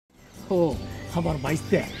ও আমার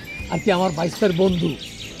বাইস্তা আর কি আমার বাইস্তার বন্ধু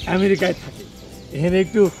আমেরিকায় থাকে এখানে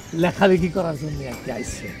একটু লেখালেখি করার জন্য আর কি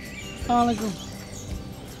আইসে আসসালামু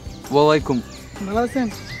ওয়ালাইকুম ভালো আছেন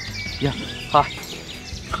ইয়া হাই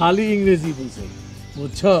খালি ইংরেজি বুঝে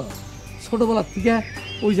বুঝছ ছোটবেলার থেকে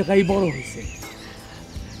ওই জায়গায় বড় হয়েছে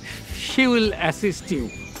She will assist you.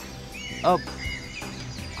 Oh,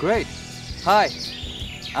 great. Hi,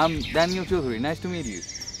 I'm Daniel Chowdhury. Nice to meet you.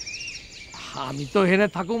 আমি তো এখানে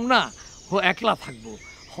থাকুম না ও একলা থাকবো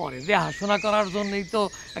হরে দেখাশোনা করার জন্যই তো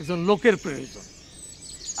একজন লোকের প্রয়োজন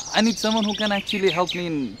I need someone who can actually help me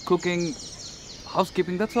in cooking,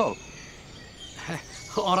 housekeeping, that's all.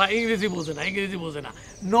 ওরা ইংরেজি বোঝে না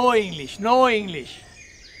no English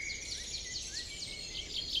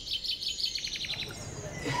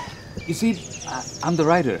You see, I'm the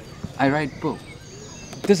writer. I write books.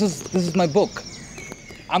 This is my book.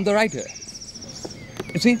 I'm the writer.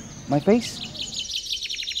 You see my face?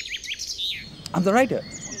 I'm the writer.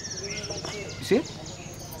 You see it?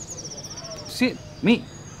 See it? Me.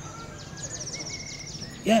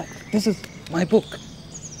 Yeah, this is my book.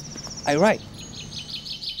 I write.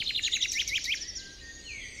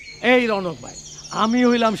 এই রনক ভাই আমি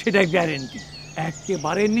হইলাম সেটা guarantee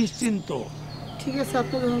একেবারে নিশ্চিন্ত ঠিক আছে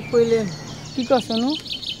আপনি যখন কইলেন ঠিক আছে নু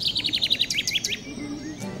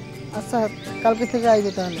আচ্ছা কালকে থেকে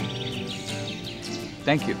আইবে তাহলে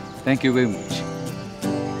Thank you very much.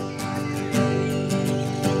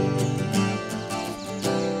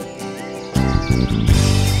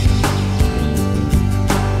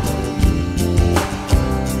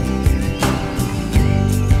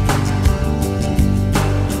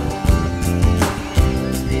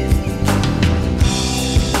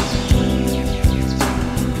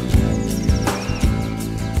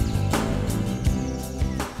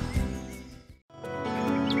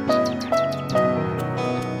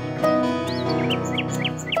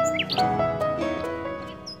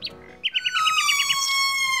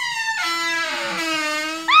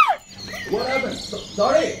 What happened?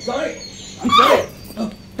 Sorry. I'm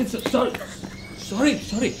sorry.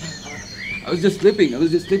 Sorry. I was just sleeping.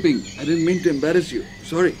 I didn't mean to embarrass you.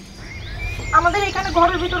 Sorry. আমাদের এখানে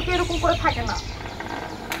ঘরের ভিতর কি এরকম করে থাকে না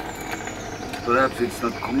Perhaps it's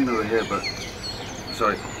not common over here, but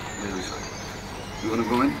sorry. Really sorry. You want to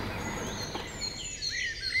go in?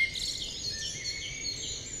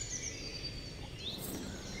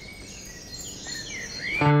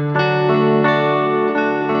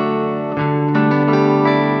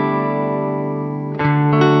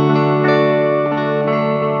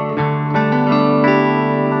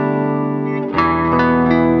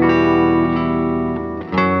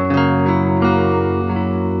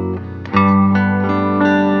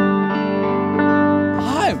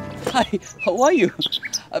 Hi, how are you?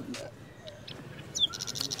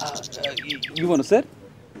 You want to sit?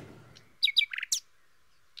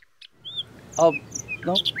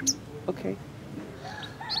 No? Okay.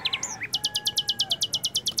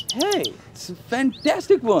 Hey, it's a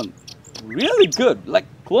fantastic one. Really good, like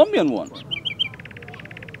Colombian one.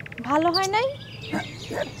 ভালো হয় নাই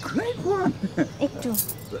Yeah, great one. একটু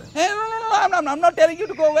Hey, no, I'm not telling you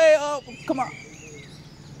to go away. Oh, come on.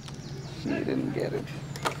 She didn't get it.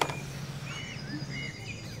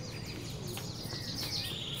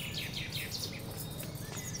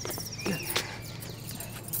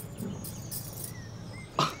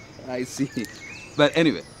 I see. But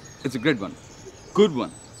anyway, it's a great one. Good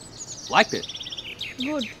one. Liked it.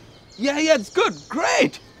 Good Yeah, it's good.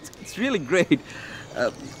 Great. It's really great.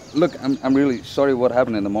 Look, I'm really sorry what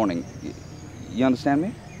happened in the morning. You understand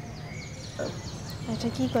me? এটা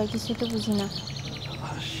কি কয় কিছু তো বুঝি না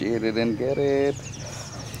She didn't get it.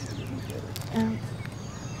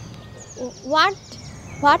 What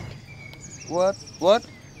What?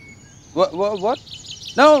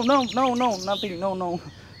 No, nothing. No.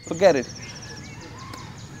 Forget it.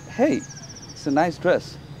 Hey, it's a nice dress.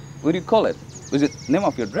 What do you call it? Was it name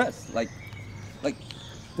of your dress? Like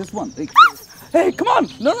this one. Hey, come on!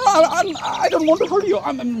 No, I don't want to hurt you.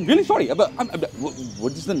 I'm really sorry. But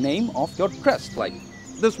what is the name of your dress? Like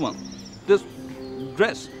this one, this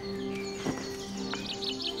dress.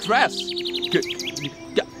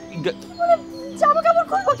 জামা কাপড়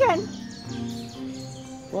খুলবো কেন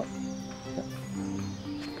What?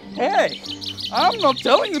 Hey, I'm not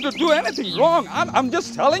telling you to do anything wrong. I'm just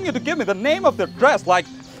telling you to give me the name of the dress. Like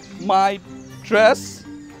my dress.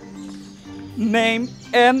 Name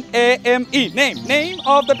N-A-M-E. Name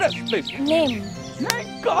of the dress, please. Name Thank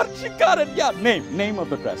God she got it. Yeah, name of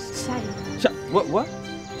the dress. Sari What?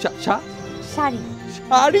 Sari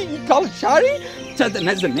Shari? You call it Shari?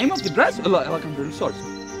 That's the name of the dress? Like, I'm really sorry.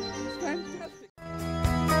 Fantastic.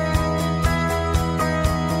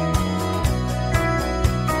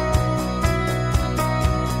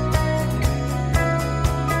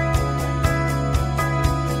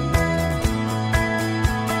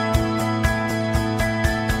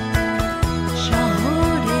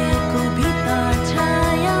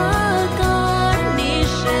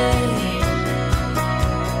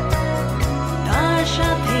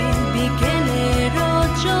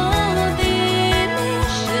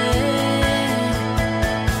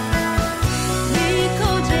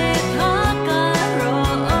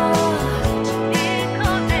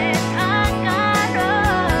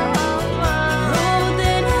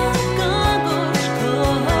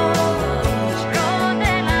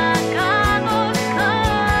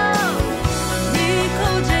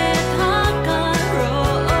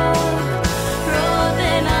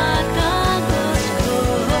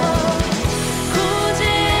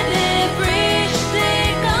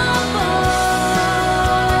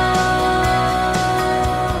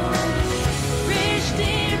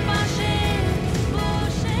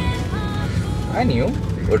 I knew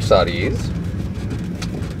what sari is.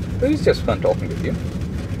 It was just fun talking with you.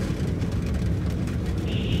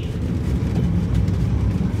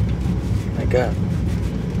 My God,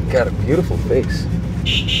 you got a beautiful face.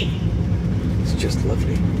 It's just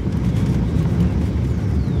lovely.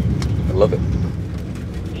 I love it.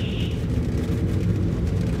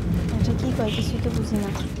 এটা কি কয় কিছুই তো বুঝি না।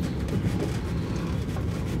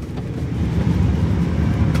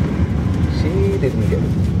 She didn't get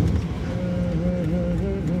it.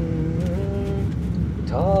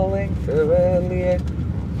 Darling, farewell,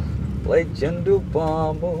 legend of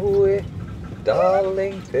Bamboe.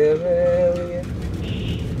 Darling, farewell,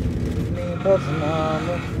 me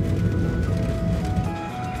Pasmama.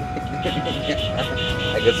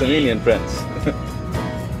 I got some Indian friends.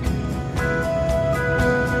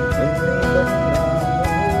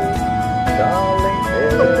 Darling,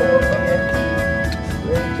 farewell,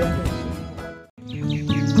 legend of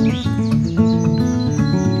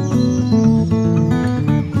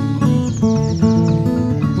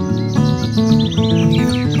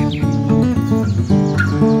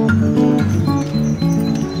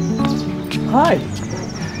Hi.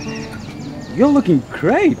 You're looking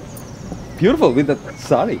great. Beautiful with that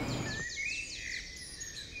sari.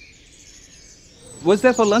 What's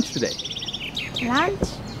there for lunch today? Lunch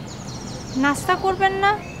নাস্তা করবেন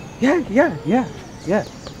না? Yeah.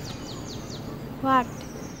 What?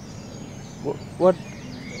 What?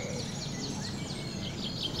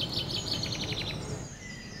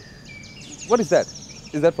 What is that?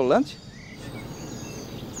 Is that for lunch?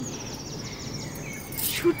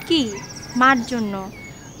 শুটকি মার জন্য।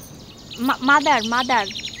 Mother.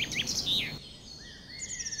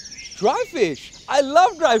 Dry fish. I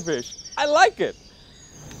love dry fish. I like it.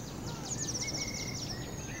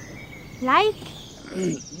 Like?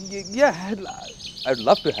 Yeah, I'd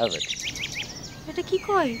love to have it. এটা কি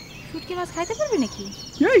কয়? শুটকি মাছ খাইতে পারবে নাকি?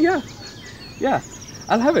 Yeah.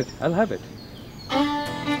 I'll have it.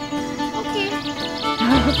 Okay.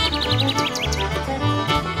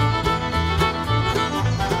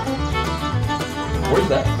 What is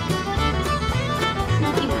that?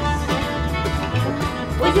 শুটকি মাছ।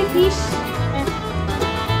 ওই যে fish.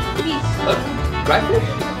 Dry fish?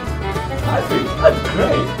 I think that's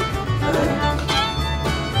great.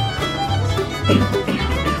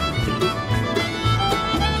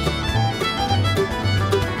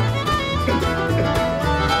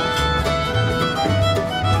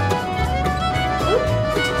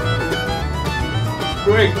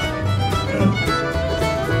 Great.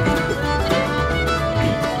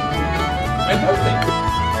 Fantastic.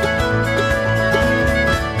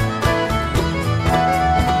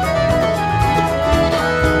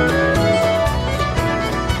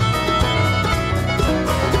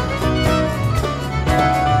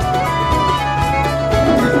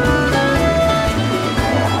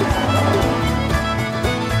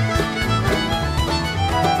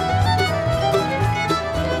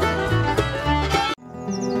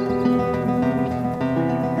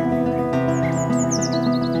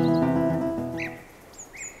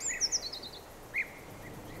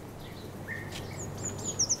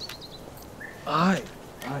 Hi.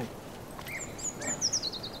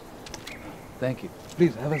 Thank you.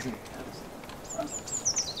 Please, have a seat.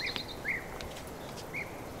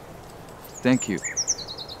 Thank you.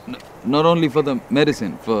 Not only for the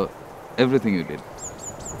medicine, for everything you did.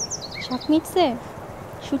 শখ মিটছে?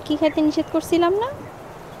 শুটকি খেতে নিষেধ করছিলাম না?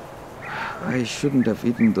 I shouldn't have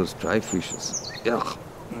eaten those dry fishes. Ugh.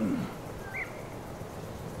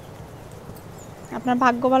 আপনার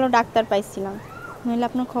ভাগ্য ভালো doctor পাইছিলাম, নইলে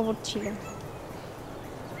আপনার খবর ছিল।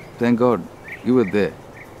 Thank God you were there.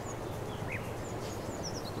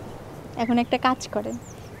 এখন একটা কাজ করেন,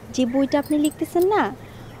 যে বইটা আপনি লিখতেছেন না,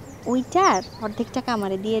 ওইটার অর্ধেক টাকা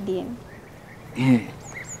আমারে দিয়ে দিয়েন।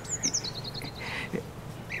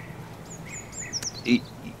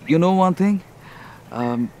 You know one thing?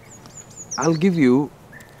 I'll give you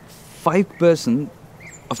 5%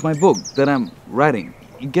 of my book that I'm writing.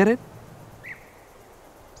 You get it?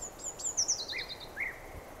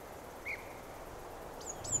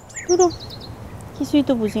 পুরো কিছুই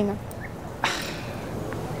তো বুঝি না।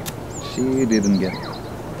 She didn't get it.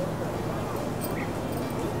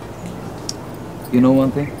 You know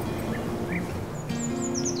one thing?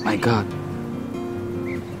 My God,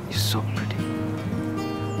 you're so pretty.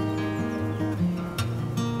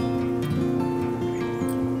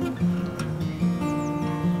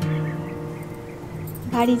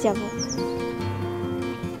 বাড়ি যাব।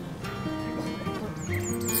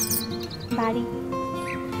 বাড়ি।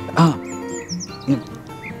 Yeah.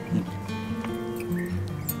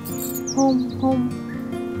 Home.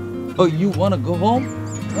 Oh, you want to go home?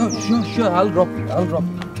 Oh, sure, I'll drop you.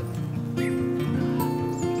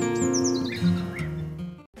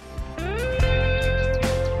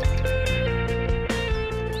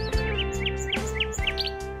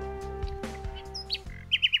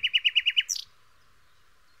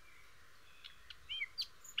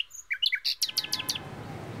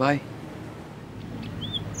 Bye.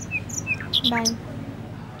 By.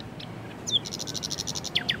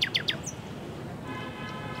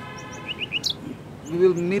 We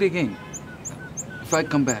will meet again. If I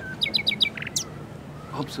come back.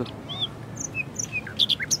 Hope so.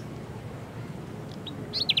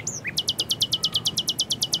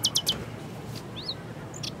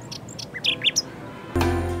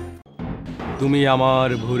 তুমি আমার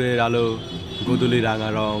ভোরের আলো, গোধূলি রাঙা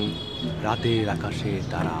রং, রাতের আকাশে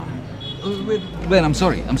তারা। Wait, I'm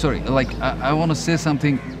sorry. Like, I want to say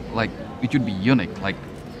something, like, it should be unique. Like,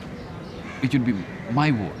 it should be my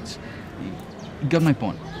words. You got my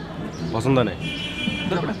point. পছন্দ নেই।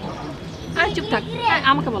 আর চুপ থাক,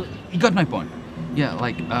 আমাকে বল। You got my point. Yeah,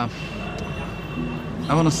 like,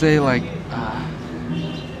 I want to say, like,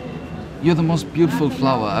 you're the most beautiful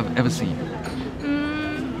flower I've ever seen.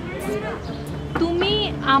 তুমি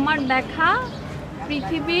আমার দেখা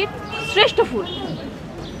পৃথিবীর শ্রেষ্ঠ ফুল।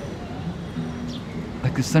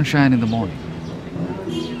 Like the sunshine in the morning.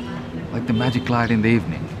 Like the magic light in the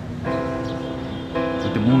evening.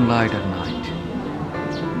 Like the moonlight at night.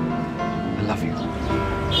 I love you.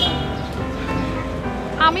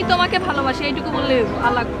 আমি তোমাকে ভালোবাসি, এইটুকু বললে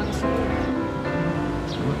আর লাগবে না।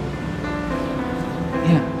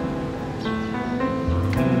 Yeah.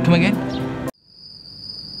 Come again?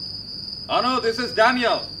 Anu, this is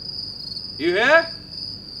Daniel. You here?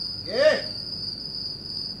 Yeah.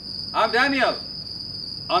 I'm Daniel.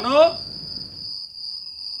 Anu?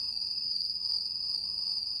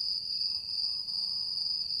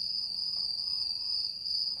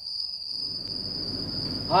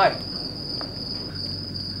 Hi.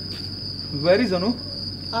 Where is Anu?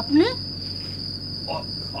 আপনি?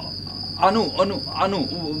 Anu.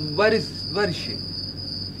 Where is she?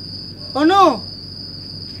 Anu,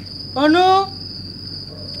 Anu,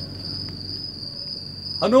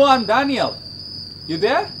 Anu, I'm Daniel. You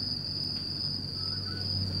there?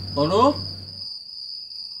 Anu?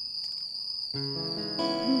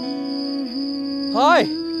 Hi.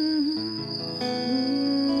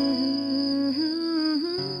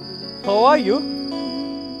 How are you?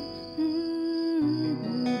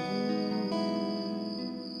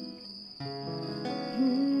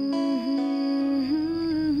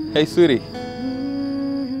 Hey, sweetie.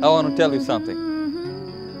 I want to tell you something.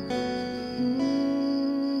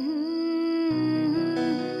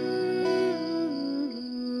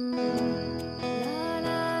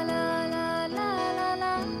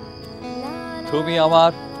 তুমি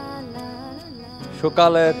আমার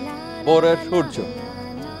সকালের ভোরের সূর্য।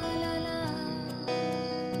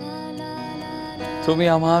 তুমি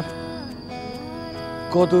আমার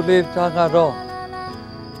গোধূলির রাঙা রং।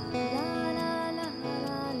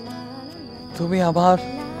 তুমি আমার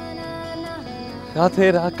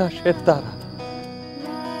রাতের আকাশের তারা।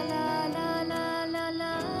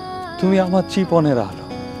 তুমি আমার জীবনের আলো।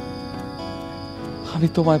 আমি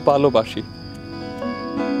তোমায় ভালোবাসি।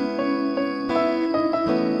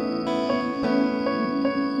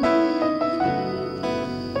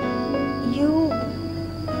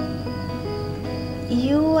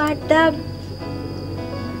 You are the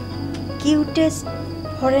cutest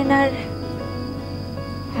foreigner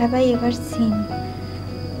have I ever seen.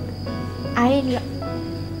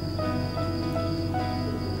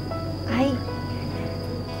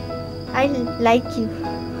 I like you.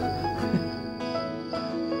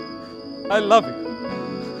 I love you.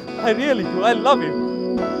 I really do. I love you.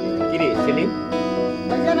 কিরে সেলিম?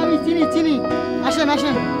 ভাইজান আমি চিনি। আসেন,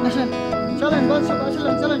 চলেন বলছো,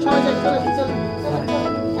 চলেন সবাই যাই, চলেন।